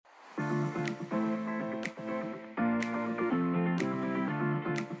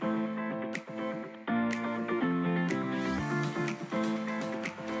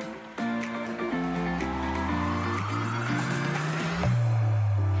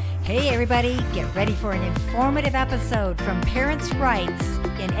Hey everybody, get ready for an informative episode from Parents' Rights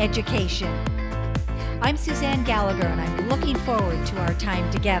in Education. I'm Suzanne Gallagher and I'm looking forward to our time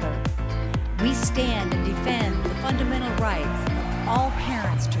together. We stand and defend the fundamental rights of all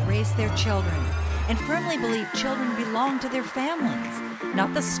parents to raise their children and firmly believe children belong to their families,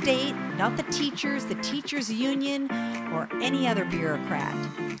 not the state, not the teachers' union, or any other bureaucrat.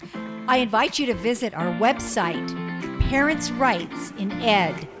 I invite you to visit our website,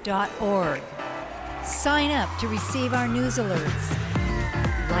 parentsrightsined.org. Sign up to receive our news alerts.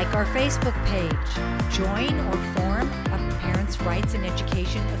 Like our Facebook page. Join or form a Parents' Rights in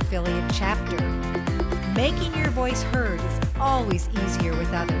Education affiliate chapter. Making your voice heard is always easier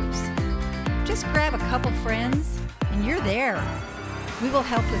with others. Just grab a couple friends and you're there. We will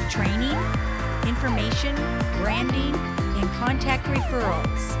help with training, information, branding, and contact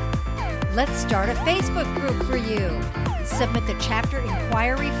referrals. Let's start a Facebook group for you. Submit the chapter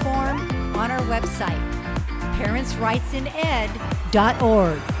inquiry form on our website,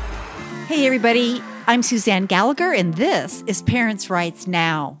 parentsrightsined.org. Hey everybody, I'm Suzanne Gallagher and this is Parents' Rights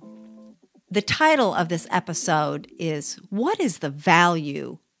Now. The title of this episode is, What is the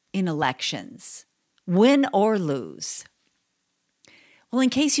Value in Elections? Win or lose? Well, in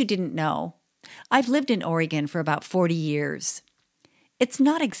case you didn't know, I've lived in Oregon for about 40 years. It's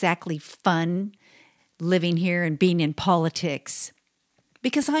not exactly fun living here and being in politics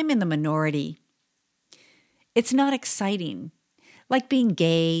because I'm in the minority. It's not exciting, like being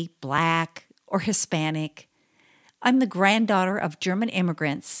gay, black, or Hispanic. I'm the granddaughter of German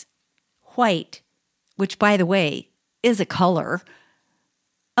immigrants, white, which, by the way, is a color,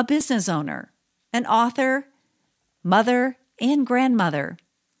 a business owner, an author, mother, and grandmother.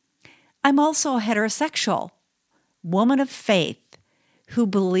 I'm also a heterosexual, woman of faith, who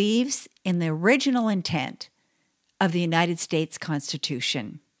believes in the original intent of the United States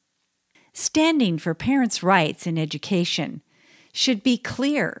Constitution. Standing for parents' rights in education should be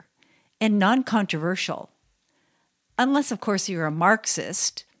clear and non-controversial, unless, of course, you're a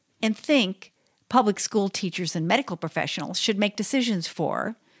Marxist and think public school teachers and medical professionals should make decisions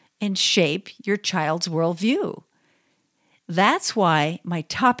for and shape your child's worldview. That's why my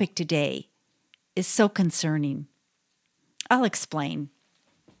topic today is so concerning. I'll explain.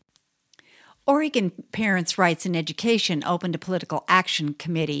 Oregon Parents' Rights in Education opened a political action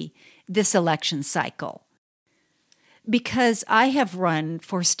committee this election cycle. Because I have run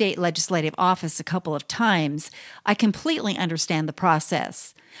for state legislative office a couple of times, I completely understand the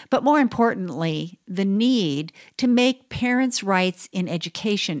process. But more importantly, the need to make parents' rights in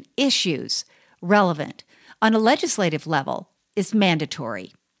education issues relevant on a legislative level is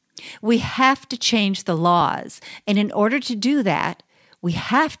mandatory. We have to change the laws, and in order to do that, we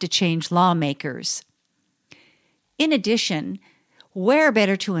have to change lawmakers. In addition, where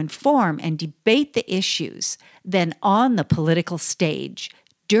better to inform and debate the issues than on the political stage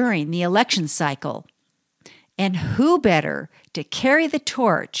during the election cycle? And who better to carry the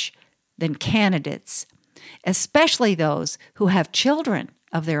torch than candidates, especially those who have children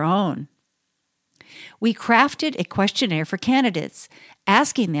of their own? We crafted a questionnaire for candidates,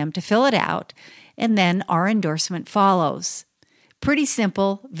 asking them to fill it out, and then our endorsement follows. Pretty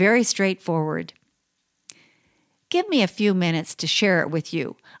simple, very straightforward. Give me a few minutes to share it with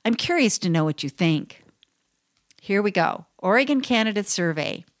you. I'm curious to know what you think. Here we go. Oregon Candidate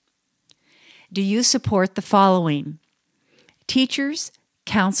Survey. Do you support the following? Teachers,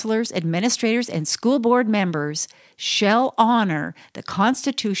 counselors, administrators, and school board members shall honor the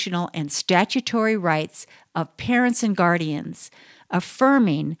constitutional and statutory rights of parents and guardians,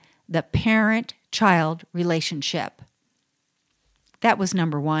 affirming the parent-child relationship. That was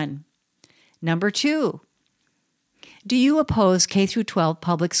number 1. Number 2, do you oppose K-12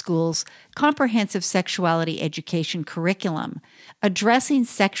 public schools' comprehensive sexuality education curriculum, addressing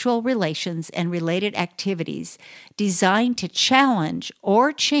sexual relations and related activities designed to challenge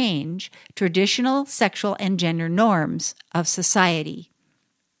or change traditional sexual and gender norms of society?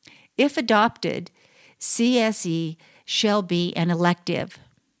 If adopted, CSE shall be an elective.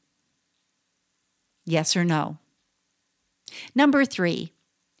 Yes or no? Number 3,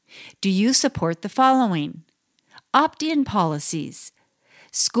 do you support the following? Opt-in policies.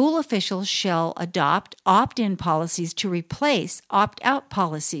 School officials shall adopt opt-in policies to replace opt-out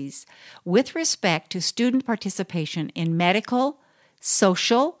policies with respect to student participation in medical,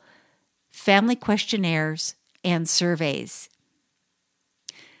 social, family questionnaires, and surveys.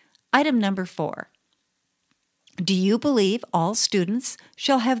 Item number 4. Do you believe all students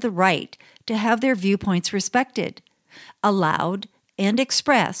shall have the right to have their viewpoints respected, allowed, and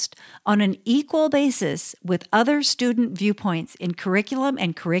expressed on an equal basis with other student viewpoints in curriculum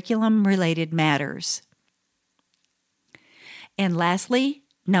and curriculum-related matters. And lastly,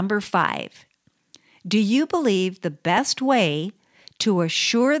 number 5. Do you believe the best way to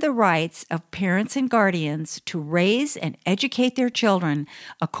assure the rights of parents and guardians to raise and educate their children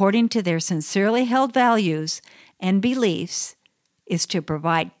according to their sincerely held values and beliefs is to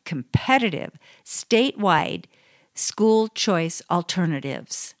provide competitive, statewide school choice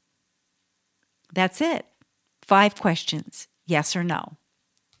alternatives? That's it. 5 questions, yes or no.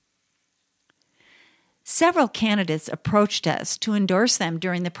 Several candidates approached us to endorse them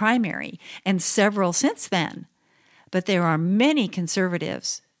during the primary, and several since then. But there are many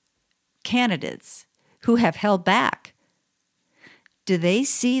conservatives, candidates, who have held back. Do they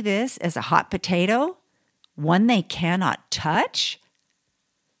see this as a hot potato? One they cannot touch?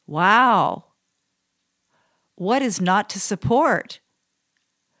 Wow. What is not to support?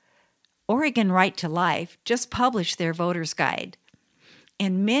 Oregon Right to Life just published their voters' guide,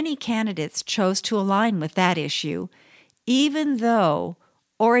 and many candidates chose to align with that issue, even though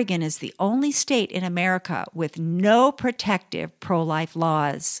Oregon is the only state in America with no protective pro-life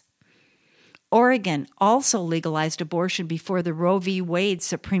laws. Oregon also legalized abortion before the Roe v. Wade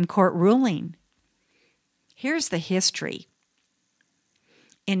Supreme Court ruling. Here's the history.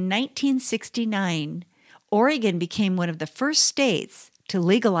 In 1969, Oregon became one of the first states to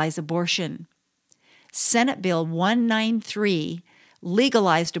legalize abortion. Senate Bill 193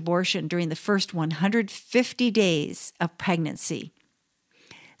 legalized abortion during the first 150 days of pregnancy.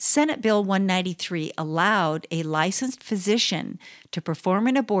 Senate Bill 193 allowed a licensed physician to perform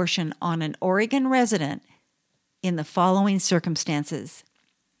an abortion on an Oregon resident in the following circumstances.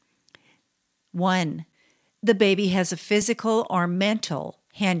 1. The baby has a physical or mental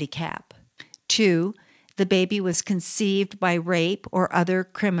handicap. 2. The baby was conceived by rape or other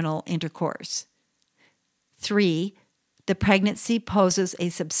criminal intercourse. 3. The pregnancy poses a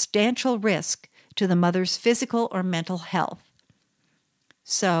substantial risk to the mother's physical or mental health.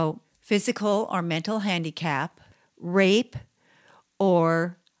 So, physical or mental handicap, rape,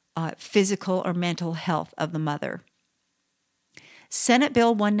 or physical or mental health of the mother. Senate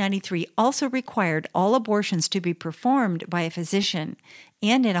Bill 193 also required all abortions to be performed by a physician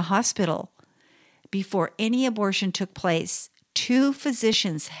and in a hospital. Before any abortion took place, 2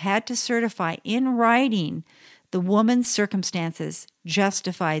 physicians had to certify in writing the woman's circumstances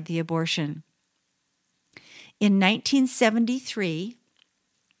justified the abortion. In 1973,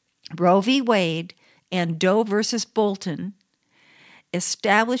 Roe v. Wade and Doe v. Bolton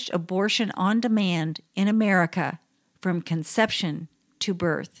established abortion on demand in America from conception to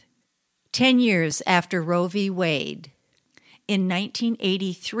birth. 10 years after Roe v. Wade, in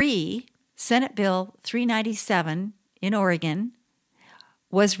 1983, Senate Bill 397 in Oregon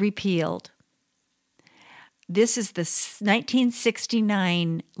was repealed. This is the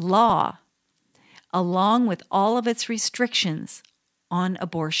 1969 law, along with all of its restrictions on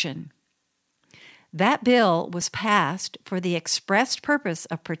abortion. That bill was passed for the expressed purpose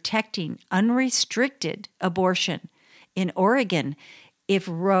of protecting unrestricted abortion in Oregon if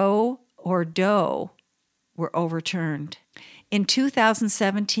Roe or Doe were overturned. In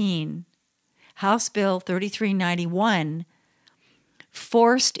 2017, House Bill 3391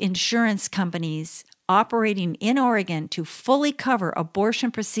 forced insurance companies operating in Oregon to fully cover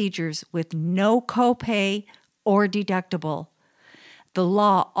abortion procedures with no copay or deductible. The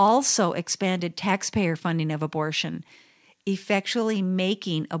law also expanded taxpayer funding of abortion, effectually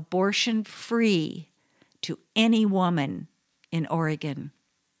making abortion free to any woman in Oregon.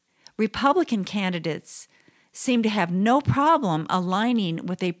 Republican candidates seem to have no problem aligning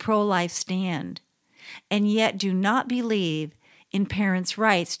with a pro-life stand, and yet do not believe in parents'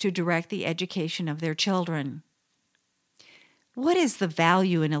 rights to direct the education of their children. What is the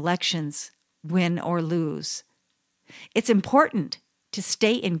value in elections, win or lose? It's important to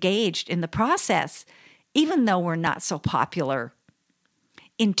stay engaged in the process, even though we're not so popular.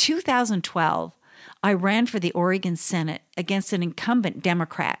 In 2012, I ran for the Oregon Senate against an incumbent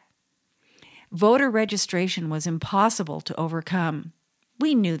Democrat. Voter registration was impossible to overcome.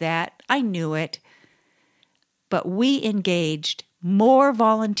 We knew that. I knew it. But we engaged more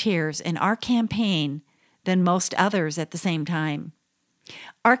volunteers in our campaign than most others at the same time.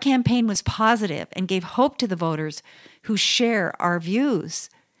 Our campaign was positive and gave hope to the voters who share our views.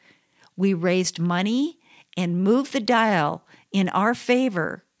 We raised money and moved the dial in our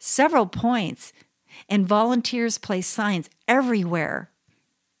favor several points, and volunteers placed signs everywhere.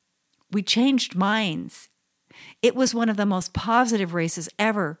 We changed minds. It was one of the most positive races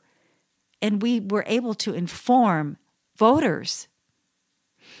ever, and we were able to inform voters.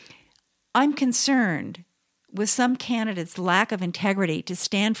 I'm concerned with some candidates' lack of integrity to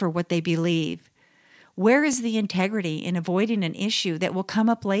stand for what they believe. Where is the integrity in avoiding an issue that will come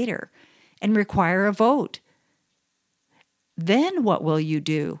up later and require a vote? Then what will you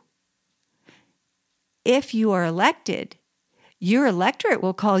do? If you are elected, your electorate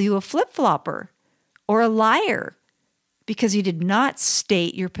will call you a flip-flopper or a liar because you did not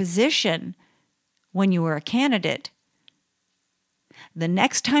state your position when you were a candidate. The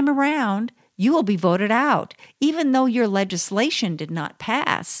next time around, you will be voted out, even though your legislation did not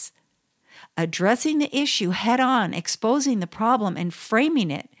pass. Addressing the issue head-on, exposing the problem, and framing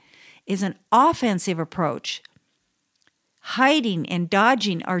it is an offensive approach. Hiding and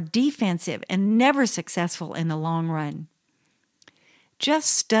dodging are defensive and never successful in the long run. Just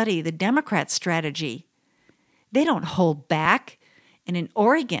study the Democrat strategy. They don't hold back, and in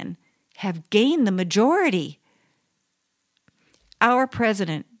Oregon have gained the majority. Our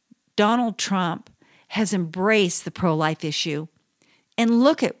president, Donald Trump, has embraced the pro-life issue. And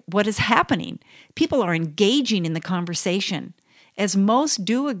look at what is happening. People are engaging in the conversation. As most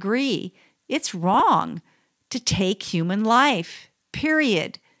do agree, it's wrong to take human life,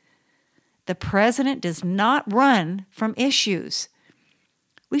 period. The president does not run from issues.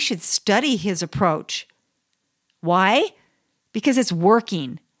 We should study his approach. Why? Because it's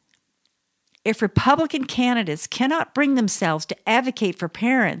working. If Republican candidates cannot bring themselves to advocate for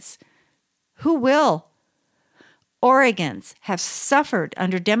parents, who will? Oregons have suffered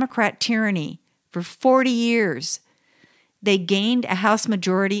under Democrat tyranny for 40 years. They gained a House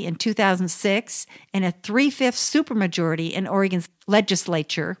majority in 2006 and a 3/5 supermajority in Oregon's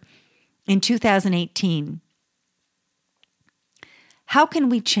legislature in 2018. How can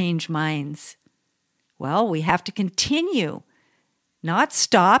we change minds? Well, we have to continue. Not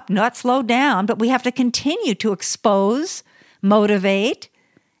stop, not slow down, but we have to continue to expose, motivate,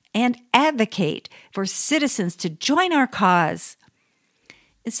 and advocate for citizens to join our cause.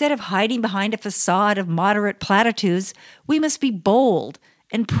 Instead of hiding behind a facade of moderate platitudes, we must be bold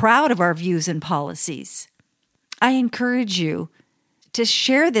and proud of our views and policies. I encourage you to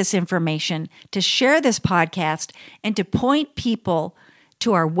share this information, to share this podcast, and to point people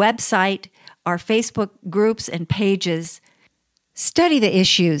to our website, our Facebook groups and pages. Study the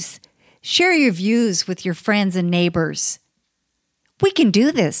issues. Share your views with your friends and neighbors. We can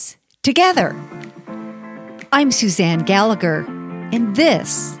do this together. I'm Suzanne Gallagher, and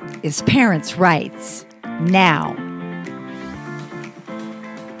this is Parents' Rights Now.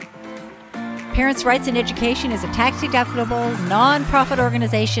 Parents' Rights in Education is a tax-deductible, nonprofit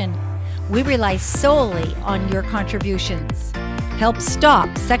organization. We rely solely on your contributions. Help stop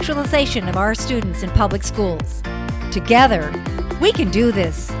sexualization of our students in public schools. Together, we can do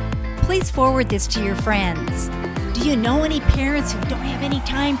this. Please forward this to your friends. Do you know any parents who don't have any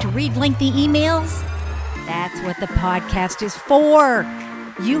time to read lengthy emails? That's what the podcast is for.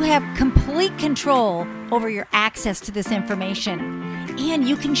 You have complete control over your access to this information. And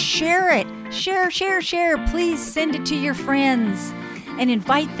you can share it. Share. Please send it to your friends and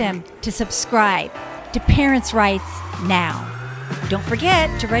invite them to subscribe to Parents' Rights Now. Don't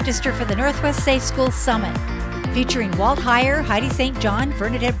forget to register for the Northwest Safe Schools Summit, featuring Walt Heyer, Heidi St. John,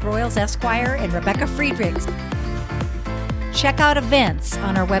 Bernadette Broyles Esquire, and Rebecca Friedrichs. Check out events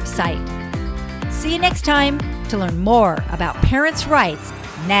on our website. See you next time to learn more about Parents' Rights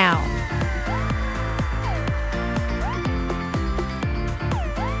Now.